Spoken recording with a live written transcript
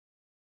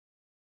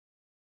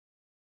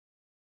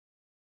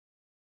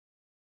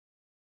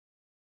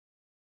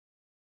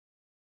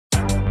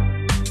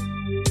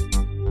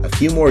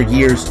few more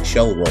years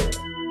shall roll.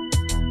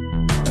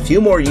 A few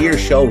more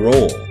years shall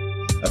roll,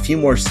 a few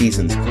more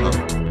seasons come,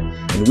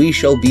 and we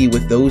shall be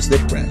with those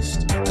that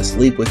rest,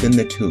 asleep within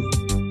the tomb.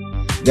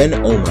 Then,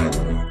 O my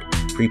Lord,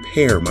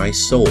 prepare my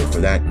soul for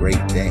that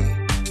great day.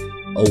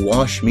 O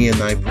wash me in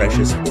thy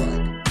precious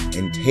blood,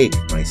 and take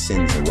my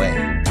sins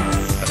away.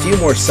 A few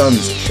more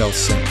suns shall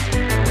set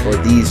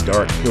o'er these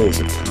dark hills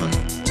of time,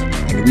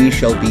 and we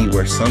shall be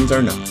where suns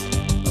are not,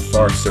 a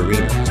far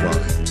serener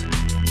clime.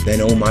 Then,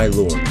 O my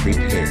Lord,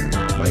 prepare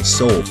my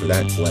soul for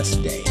that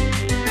blessed day.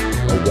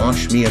 O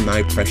wash me in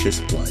thy precious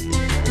blood,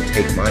 and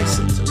take my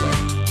sins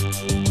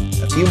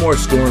away. A few more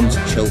storms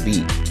shall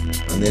be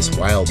on this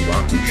wild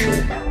rocky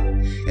shore,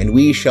 and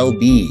we shall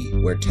be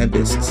where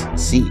tempests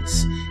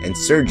cease, and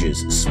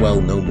surges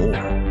swell no more.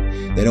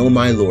 Then, O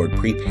my Lord,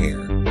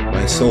 prepare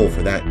my soul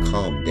for that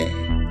calm day.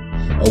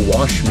 O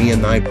wash me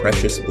in thy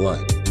precious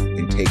blood,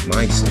 and take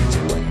my sins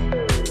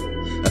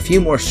away. A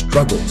few more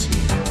struggles here,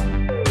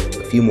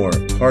 a few more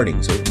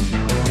partings over,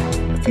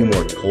 a few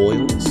more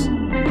toils,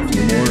 a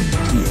few more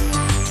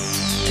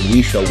tears, and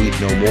we shall weep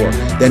no more.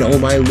 Then, O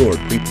my Lord,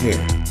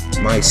 prepare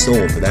my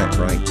soul for that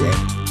bright day.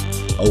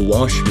 O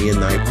wash me in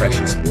thy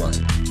precious blood,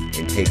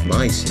 and take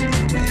my sins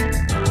away.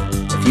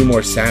 A few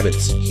more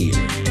Sabbaths here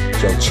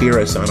shall cheer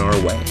us on our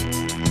way,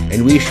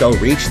 and we shall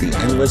reach the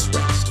endless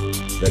rest,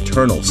 the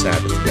eternal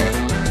Sabbath day.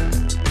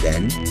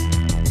 Then,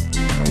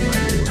 O my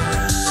Lord,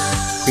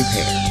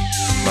 prepare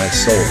my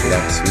soul for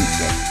that sweet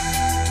day.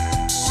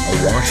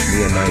 O wash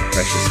me in thy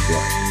precious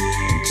blood,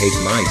 and take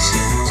my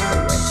sins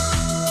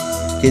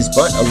away. 'Tis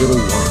but a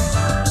little while,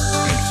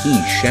 and he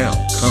shall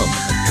come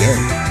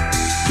again,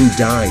 who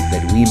died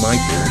that we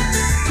might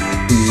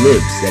live, who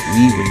lives that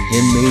we with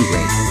him may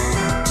reign.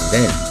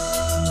 Then,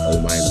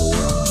 O my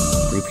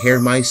Lord,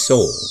 prepare my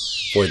soul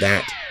for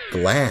that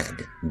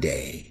glad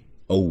day.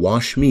 O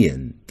wash me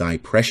in thy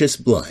precious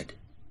blood,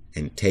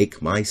 and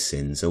take my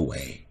sins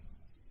away.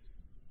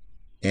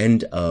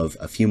 End of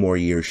A Few More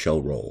Years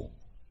Shall Roll.